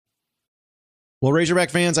Well, Razorback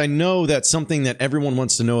fans, I know that something that everyone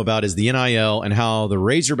wants to know about is the NIL and how the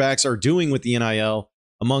Razorbacks are doing with the NIL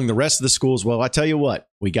among the rest of the schools. Well, I tell you what,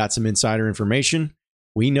 we got some insider information.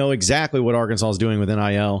 We know exactly what Arkansas is doing with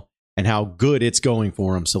NIL and how good it's going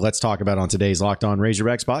for them. So let's talk about it on today's Locked On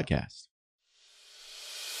Razorbacks podcast.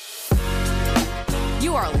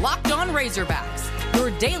 You are Locked On Razorbacks, your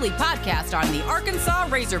daily podcast on the Arkansas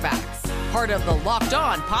Razorbacks, part of the Locked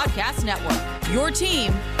On Podcast Network, your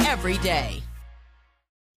team every day.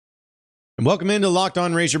 And welcome into Locked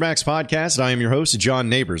On Razorbacks podcast. I am your host, John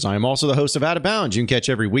Neighbors. I am also the host of Out of Bounds. You can catch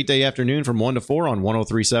every weekday afternoon from 1 to 4 on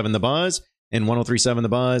 103.7 The Buzz and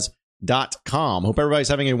 103.7thebuzz.com. Hope everybody's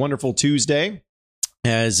having a wonderful Tuesday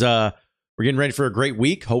as we're getting ready for a great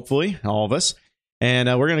week, hopefully, all of us. And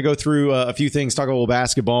we're going to go through a few things, talk a little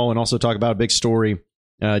basketball, and also talk about a big story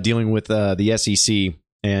dealing with the SEC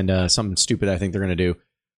and something stupid I think they're going to do.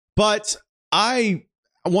 But I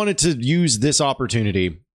wanted to use this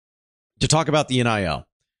opportunity to talk about the NIL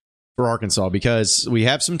for Arkansas because we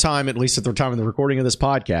have some time, at least at the time of the recording of this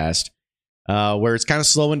podcast, where it's kind of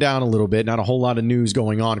slowing down a little bit. Not a whole lot of news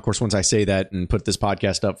going on. Of course, once I say that and put this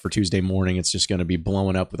podcast up for Tuesday morning, it's just going to be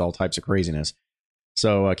blowing up with all types of craziness.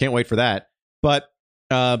 So I can't wait for that. But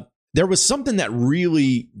there was something that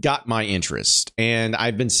really got my interest. And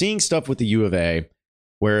I've been seeing stuff with the U of A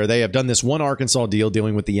where they have done this one Arkansas deal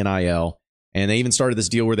dealing with the NIL. And they even started this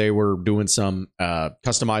deal where they were doing some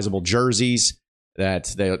customizable jerseys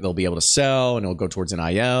that they'll be able to sell, and it'll go towards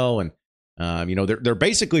NIL. And they're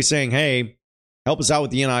basically saying, "Hey, help us out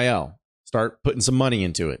with the NIL. Start putting some money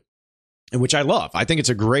into it," and which I love. I think it's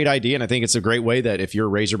a great idea, and I think it's a great way that if you're a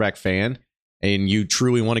Razorback fan and you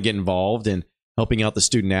truly want to get involved in helping out the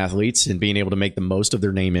student athletes and being able to make the most of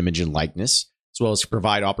their name, image, and likeness, as well as to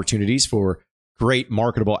provide opportunities for great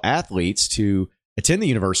marketable athletes to attend the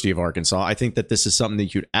University of Arkansas, I think that this is something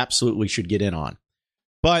that you absolutely should get in on.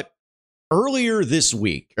 But earlier this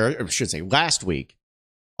week, or I should say last week,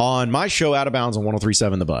 on my show Out of Bounds on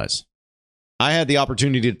 103.7 The Buzz, I had the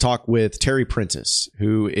opportunity to talk with Terry Prentice,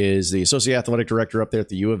 who is the Associate Athletic Director up there at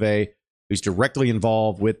the U of A, who's directly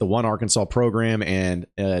involved with the One Arkansas program and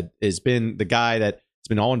has been the guy that's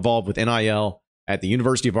been all involved with NIL at the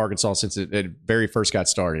University of Arkansas since it very first got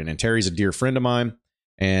started. And Terry's a dear friend of mine.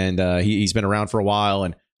 And he's been around for a while,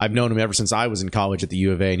 and I've known him ever since I was in college at the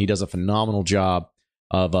U of A, and he does a phenomenal job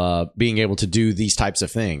of being able to do these types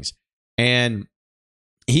of things. And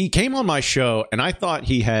he came on my show, and I thought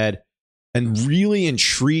he had a really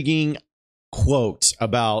intriguing quote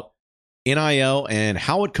about NIL and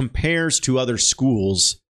how it compares to other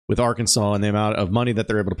schools with Arkansas and the amount of money that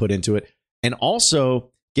they're able to put into it, and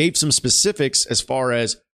also gave some specifics as far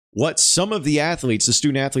as what some of the athletes, the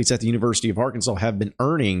student athletes at the University of Arkansas have been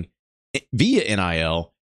earning via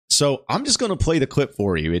NIL. So I'm just going to play the clip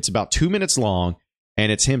for you. It's about 2 minutes long,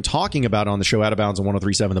 and it's him talking about it on the show Out of Bounds on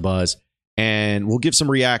 103.7 The Buzz, and we'll give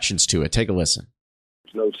some reactions to it. Take a listen.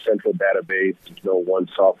 There's no central database. There's no one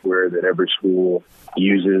software that every school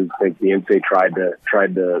uses. I think the NCAA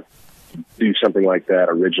tried to do something like that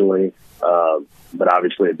originally, but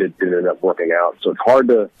obviously it didn't end up working out. So it's hard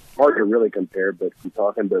to really compare. But from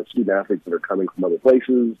talking to student athletes that are coming from other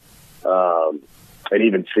places, and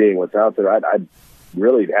even seeing what's out there, I'd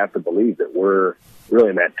really have to believe that we're really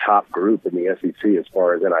in that top group in the SEC as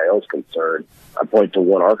far as NIL is concerned. I point to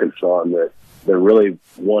One Arkansas, and that they're really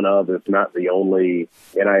one of, if not the only,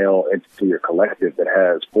 NIL entity or collective that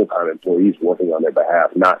has full-time employees working on their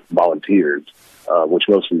behalf, not volunteers, which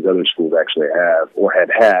most of these other schools actually have or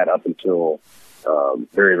had up until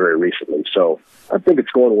very, very recently. So I think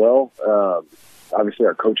it's going well. Obviously,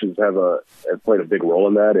 our coaches have played a big role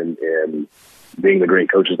in that, and being the great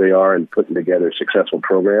coaches they are and putting together successful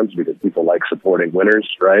programs because people like supporting winners,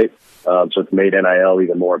 right? So it's made NIL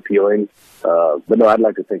even more appealing. But no, I'd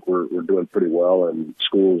like to think we're doing pretty well, and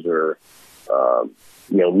schools are,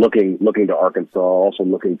 looking to Arkansas, also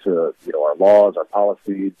looking to, our laws, our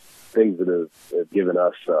policies, things that have given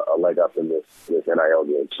us a leg up in this NIL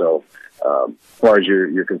game. So as far as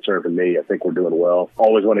you're concerned for me, I think we're doing well.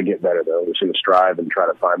 Always want to get better, though. We're going to strive and try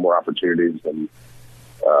to find more opportunities and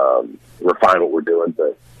refine what we're doing,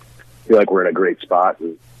 but I feel like we're in a great spot,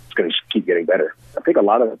 and it's going to keep getting better. I think a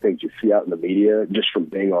lot of the things you see out in the media, just from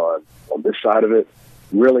being on this side of it,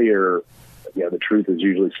 really are, the truth is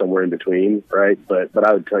usually somewhere in between, right? But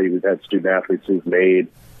I would tell you, we've had student athletes who've made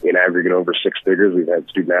in aggregate over 6 figures. We've had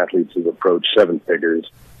student athletes who've approached 7 figures.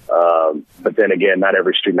 But then again, not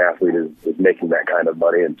every student athlete is making that kind of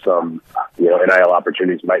money, and some, NIL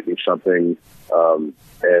opportunities might be something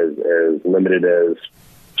as limited as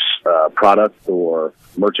product or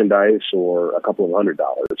merchandise or a couple of $100.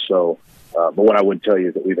 So But what I would tell you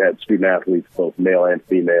is that we've had student athletes, both male and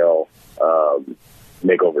female,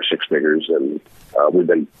 make over six figures, and we've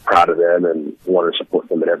been proud of them and want to support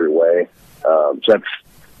them in every way. So that's,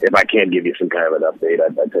 if I can give you some kind of an update,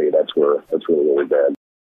 I'd tell you that's where we've been.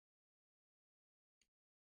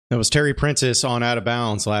 That was Terry Prentice on Out of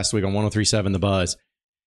Bounds last week on 103.7 The Buzz.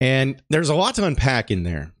 And there's a lot to unpack in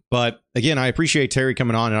there. But again, I appreciate Terry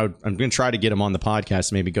coming on, and I'm going to try to get him on the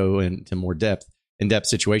podcast, maybe go into more in-depth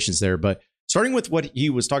situations there. But starting with what he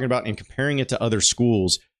was talking about and comparing it to other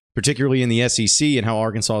schools, particularly in the SEC, and how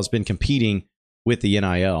Arkansas has been competing with the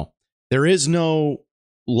NIL. There is no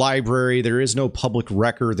library, there is no public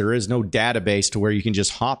record, there is no database to where you can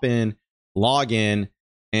just hop in, log in,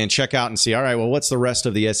 and check out and see, all right, well, what's the rest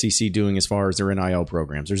of the SEC doing as far as their NIL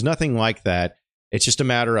programs? There's nothing like that. It's just a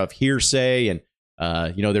matter of hearsay, and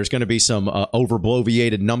there's going to be some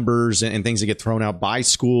over-bloviated numbers and things that get thrown out by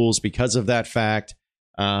schools because of that fact.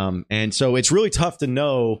 And so it's really tough to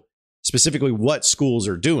know specifically what schools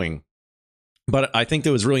are doing. But I think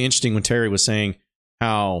that was really interesting when Terry was saying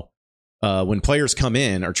how when players come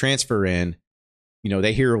in or transfer in,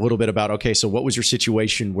 they hear a little bit about, okay, so what was your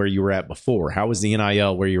situation where you were at before? How was the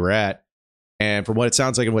NIL where you were at? And from what it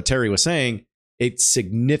sounds like and what Terry was saying, it's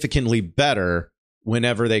significantly better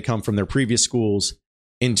whenever they come from their previous schools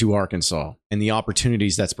into Arkansas and the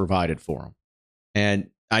opportunities that's provided for them.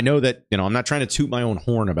 And I know that, I'm not trying to toot my own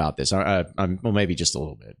horn about this. I'm well, maybe just a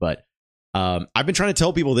little bit, but I've been trying to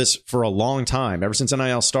tell people this for a long time, ever since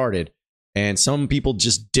NIL started. And some people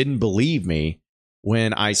just didn't believe me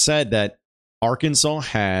when I said that Arkansas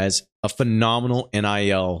has a phenomenal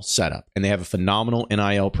NIL setup, and they have a phenomenal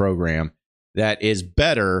NIL program that is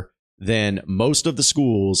better than most of the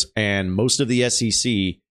schools and most of the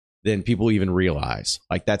SEC than people even realize.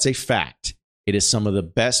 Like, that's a fact. It is some of the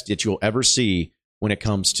best that you'll ever see when it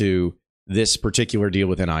comes to this particular deal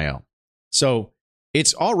with NIL. So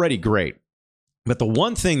it's already great. But the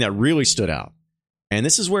one thing that really stood out, and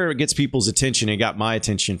this is where it gets people's attention, and got my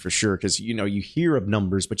attention for sure, because, you hear of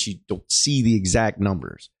numbers, but you don't see the exact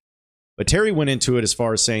numbers. But Terry went into it as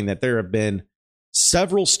far as saying that there have been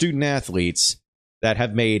several student athletes that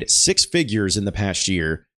have made six figures in the past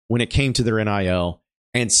year when it came to their NIL,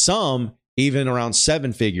 and some even around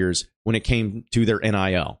seven figures when it came to their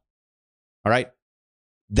NIL. All right.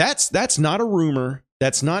 That's not a rumor.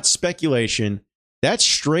 That's not speculation. That's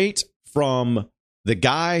straight from the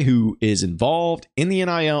guy who is involved in the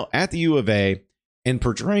NIL at the U of A and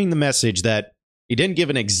portraying the message that he didn't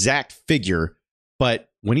give an exact figure, but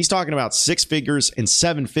when he's talking about six figures and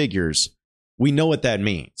seven figures, we know what that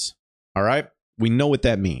means. All right. We know what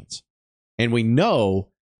that means. And we know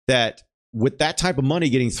that with that type of money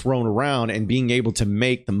getting thrown around and being able to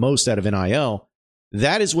make the most out of NIL,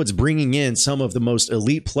 that is what's bringing in some of the most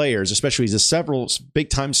elite players, especially the several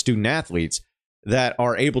big-time student athletes that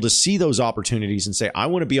are able to see those opportunities and say, I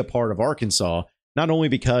want to be a part of Arkansas, not only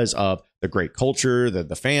because of the great culture,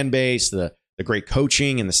 the fan base, the great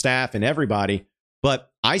coaching and the staff and everybody,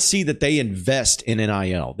 but I see that they invest in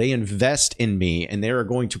NIL. They invest in me, and they are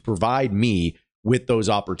going to provide me with those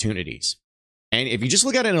opportunities. And if you just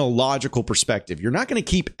look at it in a logical perspective, you're not going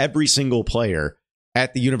to keep every single player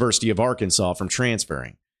at the University of Arkansas from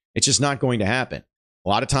transferring. It's just not going to happen. A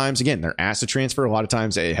lot of times, again, they're asked to transfer. A lot of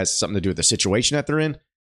times it has something to do with the situation that they're in.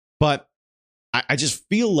 But I just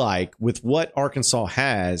feel like with what Arkansas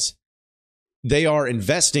has, they are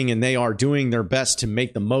investing and they are doing their best to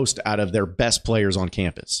make the most out of their best players on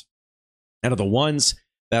campus. Out of the ones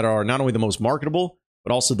that are not only the most marketable,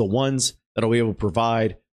 but also the ones that will be able to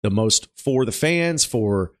provide the most for the fans,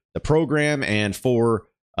 for the program, and for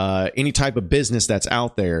any type of business that's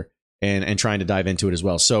out there and trying to dive into it as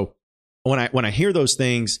well. So when I hear those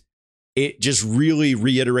things, it just really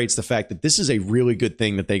reiterates the fact that this is a really good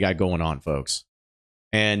thing that they got going on, folks.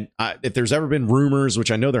 And if there's ever been rumors,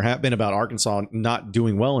 which I know there have been, about Arkansas not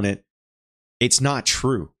doing well in it, it's not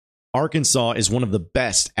true. Arkansas is one of the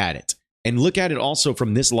best at it. And look at it also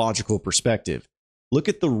from this logical perspective. Look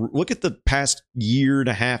at the past year and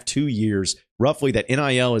a half, 2 years, roughly, that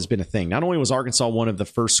NIL has been a thing. Not only was Arkansas one of the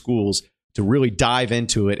first schools to really dive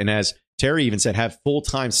into it, and as Terry even said, have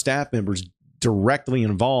full-time staff members directly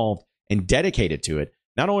involved and dedicated to it.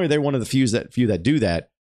 Not only are they one of the few that do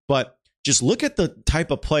that, but just look at the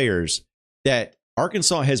type of players that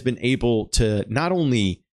Arkansas has been able to not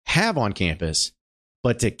only have on campus,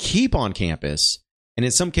 but to keep on campus, and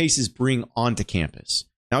in some cases bring onto campus.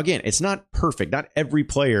 Now, again, it's not perfect. Not every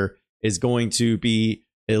player is going to be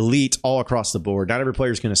elite all across the board. Not every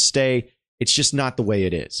player is going to stay. It's just not the way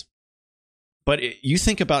it is. But you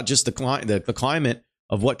think about just the climate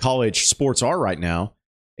of what college sports are right now.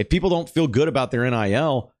 If people don't feel good about their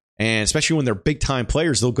NIL, And especially when they're big time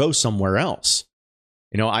players, they'll go somewhere else.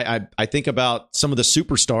 You know, I think about some of the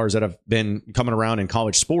superstars that have been coming around in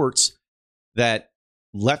college sports that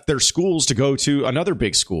left their schools to go to another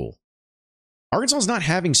big school. Arkansas is not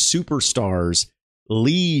having superstars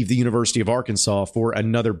leave the University of Arkansas for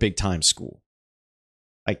another big time school.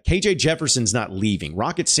 Like KJ Jefferson's not leaving.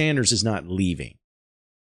 Rocket Sanders is not leaving.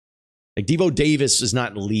 Like Devo Davis is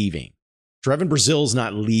not leaving. Trevin Brazil's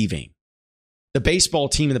not leaving. The baseball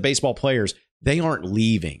team and the baseball players, they aren't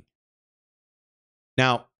leaving.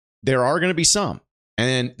 Now, there are going to be some,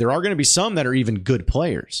 and there are going to be some that are even good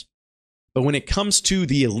players. But when it comes to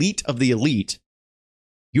the elite of the elite,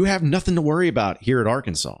 you have nothing to worry about here at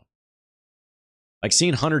Arkansas. Like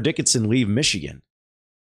seeing Hunter Dickinson leave Michigan.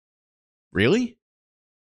 Really?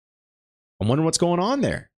 I'm wondering what's going on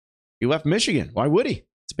there. He left Michigan. Why would he?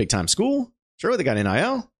 It's a big time school. Sure, they got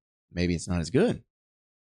NIL. Maybe it's not as good.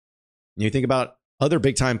 And you think about other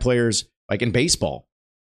big time players like in baseball.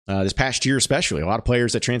 This past year especially, a lot of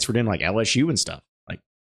players that transferred in like LSU and stuff. Like,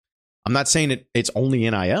 I'm not saying it's only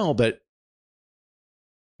NIL, but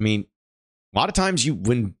I mean, a lot of times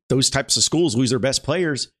when those types of schools lose their best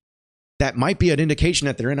players, that might be an indication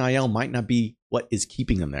that their NIL might not be what is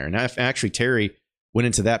keeping them there. And actually, Terry went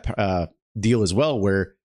into that deal as well,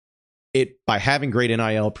 where by having great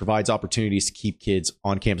NIL provides opportunities to keep kids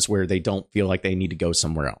on campus where they don't feel like they need to go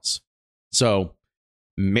somewhere else. So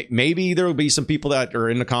maybe there will be some people that are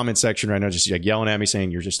in the comment section right now just like yelling at me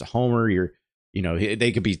saying you're just a homer.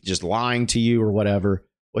 They could be just lying to you or whatever.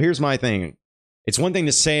 Well, here's my thing. It's one thing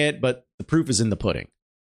to say it, but the proof is in the pudding.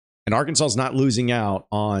 And Arkansas is not losing out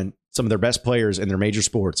on some of their best players in their major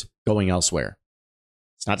sports going elsewhere.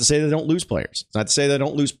 It's not to say they don't lose players. It's not to say they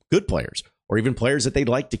don't lose good players or even players that they'd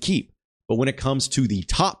like to keep. But when it comes to the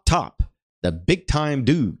top, the big time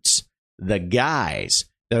dudes, the guys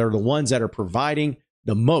that are the ones that are providing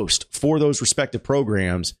the most for those respective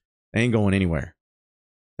programs, they ain't going anywhere.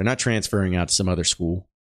 They're not transferring out to some other school.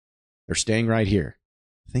 They're staying right here.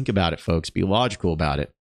 Think about it, folks. Be logical about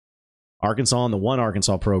it. Arkansas and the One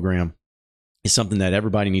Arkansas program is something that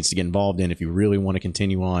everybody needs to get involved in if you really want to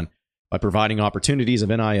continue on by providing opportunities of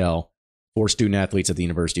NIL for student athletes at the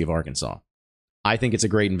University of Arkansas. I think it's a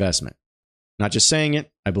great investment. Not just saying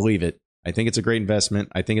it, I believe it. I think it's a great investment.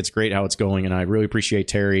 I think it's great how it's going, and I really appreciate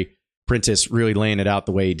Terry Prentice really laying it out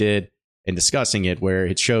the way he did and discussing it, where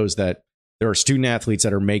it shows that there are student athletes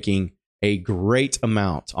that are making a great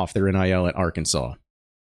amount off their NIL at Arkansas.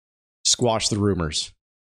 Squash the rumors,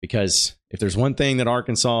 because if there's one thing that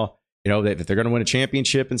Arkansas, if they're going to win a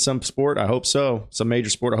championship in some sport, I hope so. Some major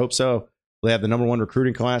sport, I hope so. Will they have the number one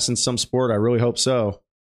recruiting class in some sport? I really hope so.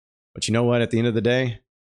 But you know what? At the end of the day,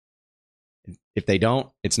 if they don't,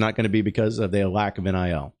 it's not going to be because of the lack of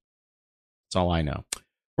NIL. That's all I know.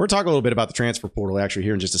 We're going to talk a little bit about the transfer portal actually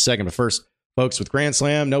here in just a second. But first, folks, with Grand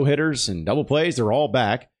Slam, no hitters, and double plays, they're all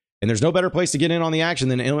back. And there's no better place to get in on the action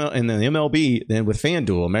than in the MLB than with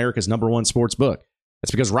FanDuel, America's #1 sports book.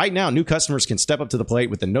 That's because right now, new customers can step up to the plate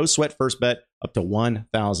with a no-sweat first bet up to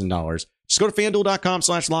 $1,000. Just go to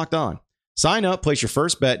FanDuel.com/lockedon. Sign up, place your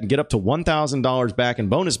first bet, and get up to $1,000 back in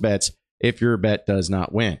bonus bets if your bet does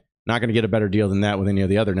not win. Not going to get a better deal than that with any of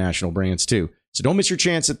the other national brands, too. So don't miss your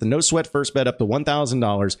chance at the no-sweat first bet up to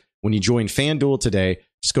 $1,000 when you join FanDuel today.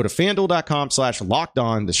 Just go to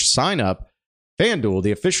FanDuel.com/lockedon to sign up. FanDuel,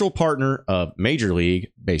 the official partner of Major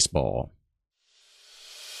League Baseball.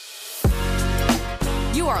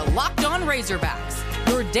 You are Locked On Razorbacks,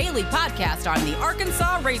 your daily podcast on the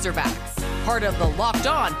Arkansas Razorbacks, part of the Locked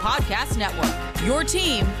On Podcast Network, your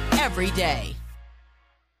team every day.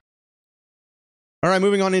 All right,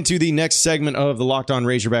 moving on into the next segment of the Locked On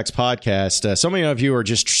Razorbacks podcast. So many of you are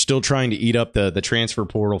just still trying to eat up the transfer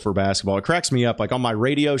portal for basketball. It cracks me up, like on my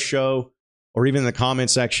radio show or even in the comment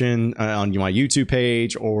section on my YouTube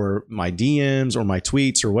page or my DMs or my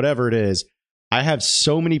tweets or whatever it is. I have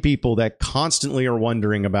so many people that constantly are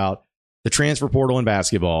wondering about the transfer portal in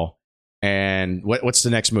basketball and what's the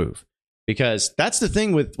next move. Because that's the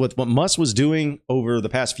thing with what Muss was doing over the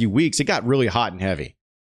past few weeks. It got really hot and heavy,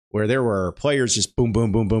 where there were players just boom,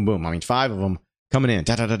 boom, boom, boom, boom. I mean, 5 of them coming in,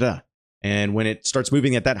 da-da-da-da. And when it starts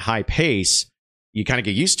moving at that high pace, you kind of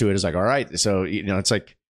get used to it. It's like, all right, so, it's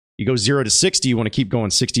like you go 0 to 60, you want to keep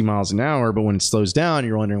going 60 miles an hour, but when it slows down,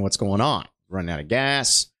 you're wondering what's going on. Running out of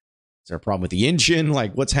gas? Is there a problem with the engine?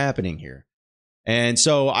 Like, what's happening here? And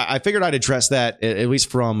so I figured I'd address that, at least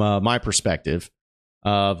from my perspective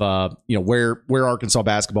of, where Arkansas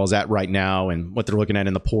basketball is at right now and what they're looking at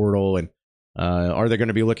in the portal, and are they going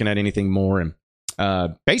to be looking at anything more?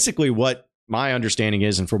 And basically what my understanding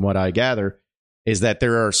is, and from what I gather, is that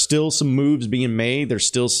there are still some moves being made. There's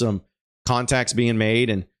still some contacts being made.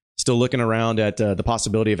 And still looking around at the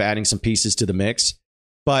possibility of adding some pieces to the mix,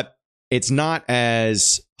 but it's not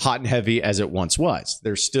as hot and heavy as it once was.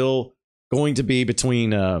 There's still going to be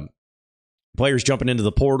between players jumping into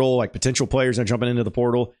the portal, like potential players that are jumping into the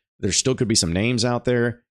portal. There still could be some names out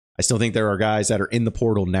there. I still think there are guys that are in the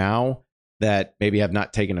portal now that maybe have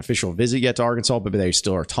not taken an official visit yet to Arkansas, but they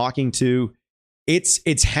still are talking to.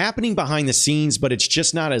 It's happening behind the scenes, but it's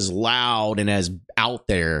just not as loud and as out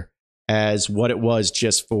there as what it was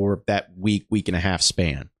just for that week and a half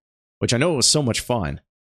span, which I know was so much fun,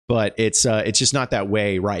 but it's just not that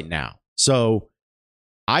way right now. So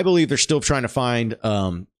I believe they're still trying to find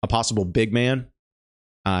a possible big man.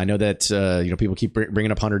 I know that people keep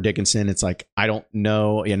bringing up Hunter Dickinson. It's like, I don't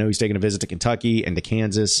know. I know he's taking a visit to Kentucky and to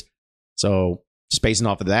Kansas. So spacing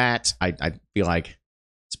off of that, I feel like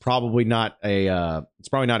it's probably not a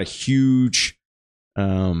huge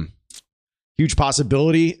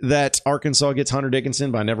possibility that Arkansas gets Hunter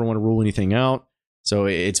Dickinson, but I never want to rule anything out. So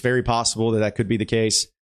it's very possible that could be the case.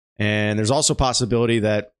 And there's also a possibility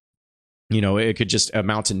that, it could just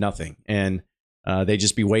amount to nothing. And they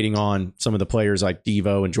just be waiting on some of the players like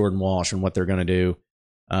Devo and Jordan Walsh and what they're going to do.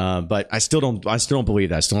 But I still don't believe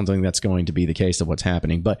that. I still don't think that's going to be the case of what's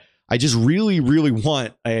happening. But I just really, really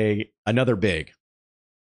want another big.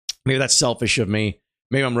 Maybe that's selfish of me.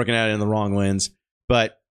 Maybe I'm looking at it in the wrong lens.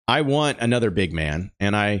 But I want another big man.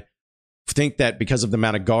 And I think that because of the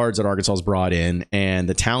amount of guards that Arkansas has brought in and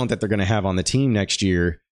the talent that they're going to have on the team next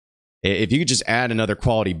year, if you could just add another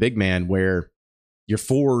quality big man where your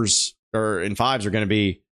 4s and 5s are going to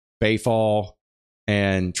be Bayfall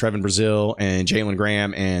and Trevin Brazile and Jalen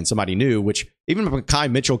Graham and somebody new, which even if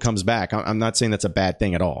Mekhi Mitchell comes back, I'm not saying that's a bad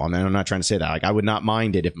thing at all. I mean, I'm not trying to say that. Like, I would not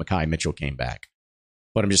mind it if Mekhi Mitchell came back.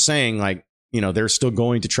 But I'm just saying, like, they're still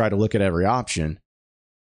going to try to look at every option.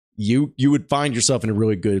 You would find yourself in a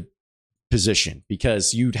really good position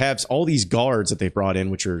because you'd have all these guards that they brought in,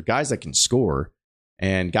 which are guys that can score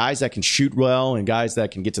and guys that can shoot well and guys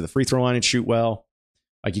that can get to the free throw line and shoot well.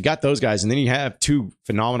 Like, you got those guys. And then you have 2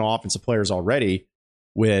 phenomenal offensive players already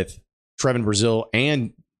with Trevin Brazile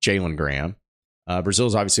and Jalen Graham.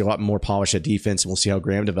 Brazile's obviously a lot more polished at defense, and we'll see how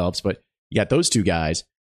Graham develops. But you got those 2 guys.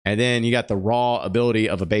 And then you got the raw ability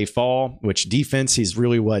of a Bay Fall, which defense, he's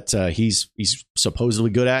really what he's supposedly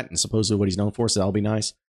good at and supposedly what he's known for. So that'll be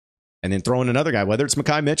nice. And then throw in another guy, whether it's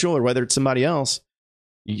Mekhi Mitchell or whether it's somebody else.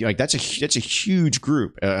 That's a huge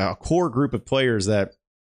group, a core group of players that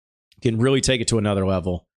can really take it to another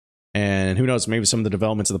level. And who knows, maybe some of the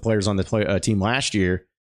developments of the players on the team last year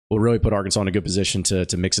will really put Arkansas in a good position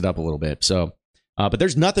to mix it up a little bit. So, but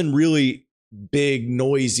there's nothing really big,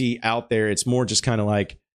 noisy out there. It's more just kind of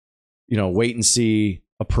like, wait and see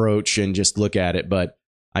approach and just look at it. But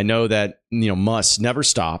I know that, Muss never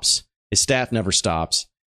stops. His staff never stops.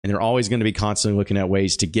 And they're always going to be constantly looking at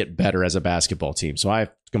ways to get better as a basketball team. So I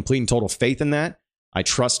have complete and total faith in that. I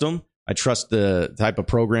trust them. I trust the type of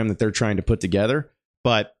program that they're trying to put together.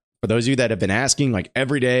 But for those of you that have been asking, like,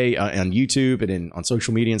 every day on YouTube and on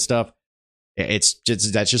social media and stuff, that's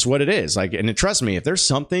just what it is. Like, and trust me, if there's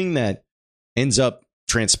something that ends up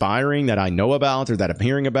transpiring that I know about or that I'm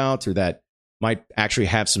hearing about or that might actually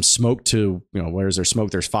have some smoke to, where's there smoke,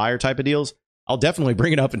 there's fire type of deals, I'll definitely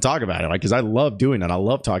bring it up and talk about it, because I love doing that. I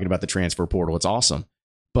love talking about the transfer portal. It's awesome.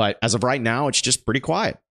 But as of right now, it's just pretty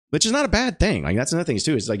quiet, which is not a bad thing. Like, that's another thing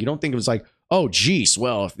too. It's like, you don't think it was like, oh, geez,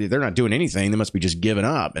 well, if they're not doing anything, they must be just giving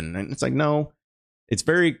up. And it's like, no, it's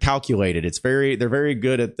very calculated. They're very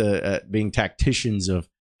good at being tacticians of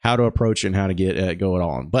how to approach it and how to get go it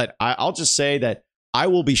on. But I'll just say that I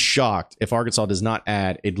will be shocked if Arkansas does not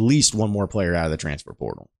add at least one more player out of the transfer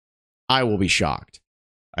portal. I will be shocked.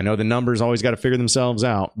 I know the numbers always got to figure themselves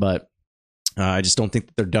out, but I just don't think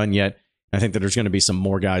that they're done yet. I think that there's going to be some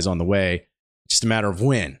more guys on the way. It's just a matter of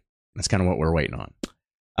when. That's kind of what we're waiting on.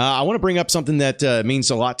 I want to bring up something that means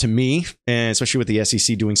a lot to me, and especially with the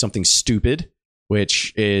SEC doing something stupid,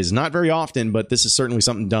 which is not very often, but this is certainly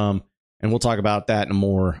something dumb. And we'll talk about that and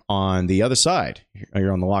more on the other side.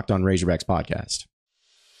 You're on the Locked On Razorbacks podcast.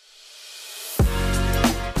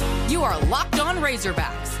 You are Locked On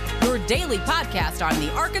Razorbacks, your daily podcast on the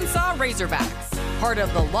Arkansas Razorbacks, part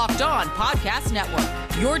of the Locked On Podcast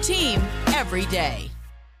Network, your team every day.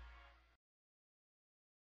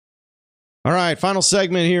 All right, final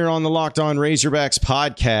segment here on the Locked On Razorbacks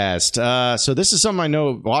podcast. So this is something I know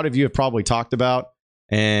a lot of you have probably talked about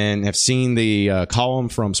and have seen the column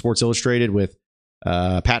from Sports Illustrated with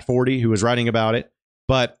Pat Forty, who was writing about it.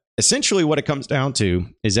 But essentially what it comes down to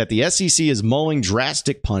is that the SEC is mulling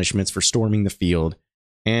drastic punishments for storming the field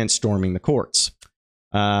and storming the courts.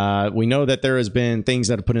 We know that there has been things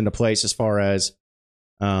that have put into place as far as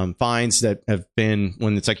fines that have been,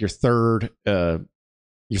 when it's like your third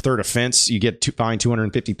offense, you get fined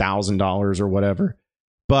 $250,000 or whatever.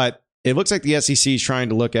 But it looks like the SEC is trying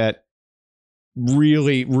to look at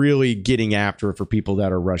really, really getting after it for people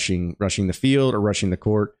that are rushing the field or rushing the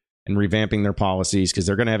court, and revamping their policies, because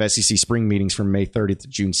they're going to have SEC spring meetings from May 30th to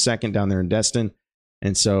June 2nd down there in Destin.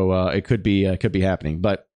 And so it could be happening.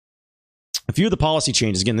 But a few of the policy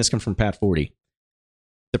changes, again, this comes from Pat Forty.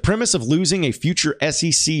 The premise of losing a future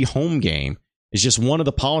SEC home game is just one of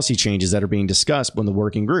the policy changes that are being discussed by the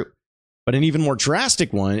working group. But an even more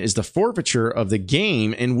drastic one is the forfeiture of the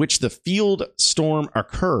game in which the field storm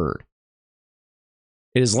occurred.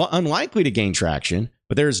 It is unlikely to gain traction,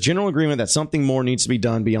 but there is general agreement that something more needs to be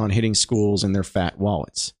done beyond hitting schools and their fat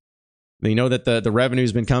wallets. They know that the revenue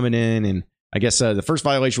has been coming in, and I guess the first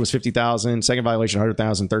violation was $50,000, second violation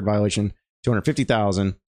 $100,000, third violation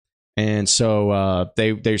 $250,000. And so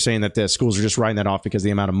they're saying that the schools are just writing that off because of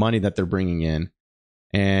the amount of money that they're bringing in.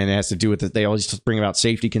 And it has to do with that they always bring about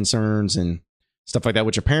safety concerns and stuff like that,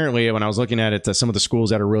 which apparently, when I was looking at it, some of the schools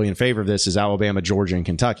that are really in favor of this is Alabama, Georgia, and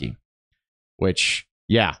Kentucky. Which,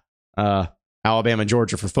 yeah, Alabama,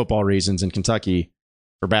 Georgia for football reasons, and Kentucky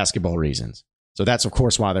for basketball reasons. So that's, of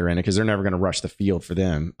course, why they're in it, because they're never going to rush the field for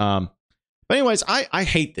them. But anyways, I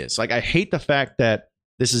hate this. Like, I hate the fact that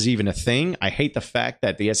this is even a thing. I hate the fact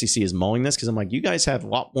that the SEC is mulling this, because I'm like, you guys have a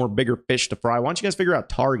lot more bigger fish to fry. Why don't you guys figure out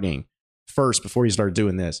targeting first before you start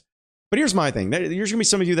doing this? But here's my thing. There's going to be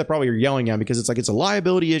some of you that probably are yelling at me because it's like, it's a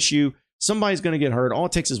liability issue. Somebody's going to get hurt. All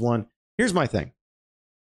it takes is one. Here's my thing.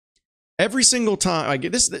 Every single time,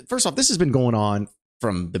 like this, first off, this has been going on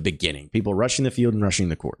from the beginning. People rushing the field and rushing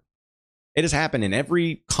the court. It has happened in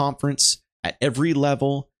every conference, at every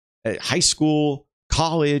level, at high school,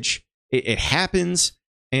 college. It happens.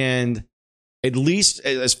 And at least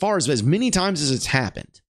as far as many times as it's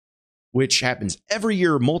happened, which happens every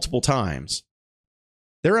year multiple times,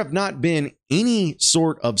 there have not been any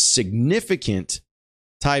sort of significant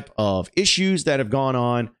type of issues that have gone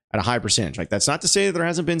on at a high percentage. Like, that's not to say that there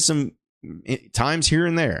hasn't been some times here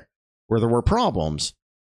and there where there were problems,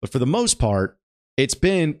 but for the most part, it's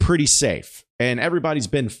been pretty safe, and everybody's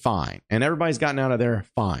been fine, and everybody's gotten out of there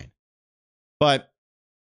fine. But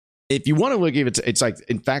if you want to look at it, it's like,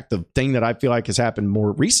 in fact, the thing that I feel like has happened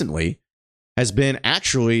more recently has been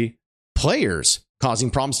actually players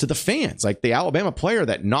causing problems to the fans. Like the Alabama player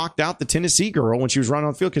that knocked out the Tennessee girl when she was running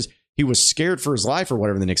on the field because he was scared for his life, or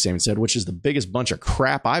whatever the Nick Saban said, which is the biggest bunch of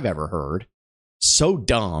crap I've ever heard. So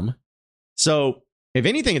dumb. So if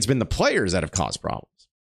anything, it's been the players that have caused problems.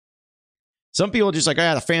 Some people are just like,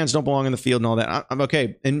 the fans don't belong in the field and all that. I'm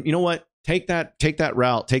okay. And you know what? Take that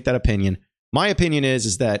route, take that opinion. My opinion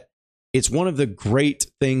is that it's one of the great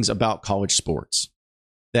things about college sports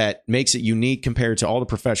that makes it unique compared to all the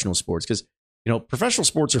professional sports. Because, professional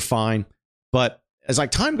sports are fine, but as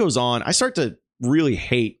like time goes on, I start to really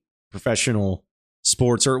hate professional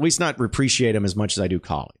sports, or at least not appreciate them as much as I do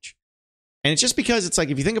college. And it's just because it's like,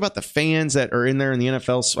 if you think about the fans that are in there in the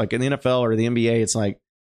NFL, like in the NFL or the NBA, it's like,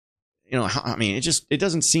 it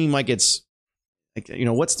doesn't seem like it's like,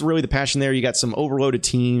 what's really the passion there? You got some overloaded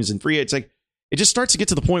teams and it's like, it just starts to get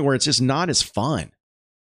to the point where it's just not as fun.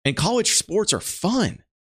 And college sports are fun.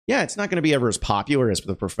 Yeah, it's not going to be ever as popular as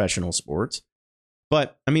the professional sports.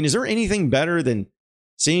 But is there anything better than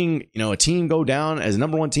seeing, a team go down as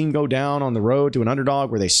number one team go down on the road to an underdog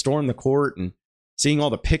where they storm the court, and seeing all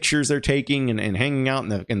the pictures they're taking and hanging out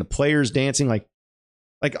and the players dancing like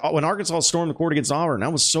when Arkansas stormed the court against Auburn,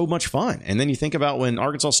 that was so much fun. And then you think about when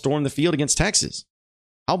Arkansas stormed the field against Texas,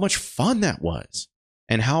 how much fun that was,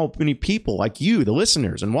 and how many people like you, the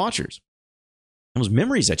listeners and watchers, those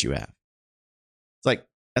memories that you have. It's like,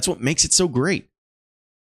 that's what makes it so great.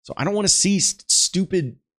 So I don't want to see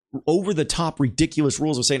stupid, over the top, ridiculous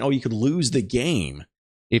rules of saying, you could lose the game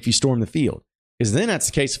if you storm the field. Because then that's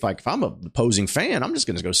the case. If I'm a opposing fan, I'm just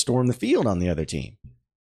going to go storm the field on the other team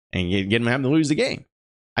and get them having to lose the game.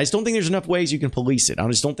 I just don't think there's enough ways you can police it. I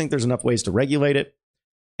just don't think there's enough ways to regulate it.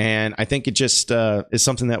 And I think it just is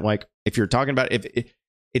something that, like, if you're talking about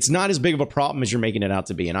it's not as big of a problem as you're making it out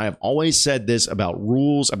to be. And I have always said this about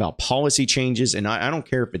rules, about policy changes. And I don't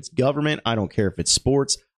care if it's government. I don't care if it's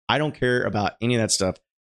sports. I don't care about any of that stuff.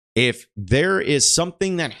 If there is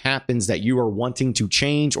something that happens that you are wanting to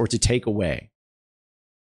change or to take away,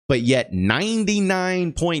 but yet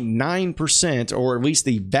 99.9%, or at least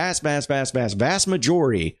the vast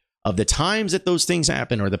majority of the times that those things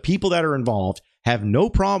happen, or the people that are involved have no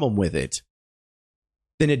problem with it,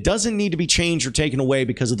 then it doesn't need to be changed or taken away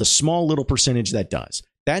because of the small little percentage that does.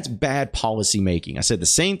 That's bad policy making. I said the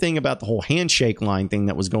same thing about the whole handshake line thing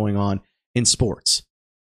that was going on in sports.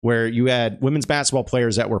 where you had women's basketball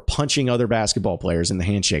players that were punching other basketball players in the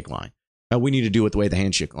handshake line. We need to do it the way the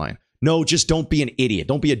handshake line. No, just don't be an idiot.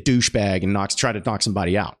 Don't be a douchebag and try to knock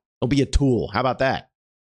somebody out. Don't be a tool. How about that?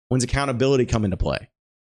 When's accountability come into play?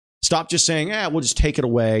 Stop just saying, we'll just take it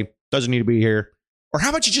away. Doesn't need to be here. Or how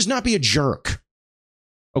about you just not be a jerk?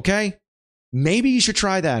 Okay? Maybe you should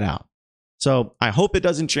try that out. So I hope it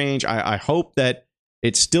doesn't change. I hope that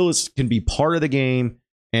it still can be part of the game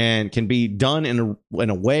and can be done in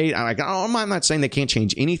a way. I'm not saying they can't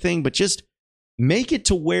change anything, but just make it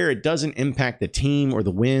to where it doesn't impact the team or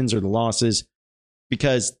the wins or the losses,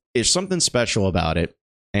 because there's something special about it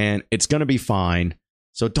and it's going to be fine.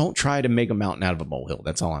 So don't try to make a mountain out of a molehill.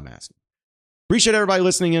 That's all I'm asking. Appreciate everybody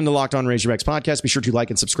listening in to Locked On Razorbacks podcast. Be sure to like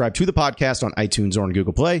and subscribe to the podcast on iTunes or on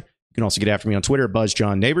Google Play. You can also get after me on Twitter at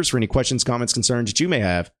BuzzJohnNeighbors for any questions, comments, concerns that you may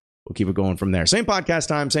have. We'll keep it going from there. Same podcast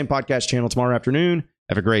time, same podcast channel tomorrow afternoon.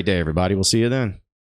 Have a great day, everybody. We'll see you then.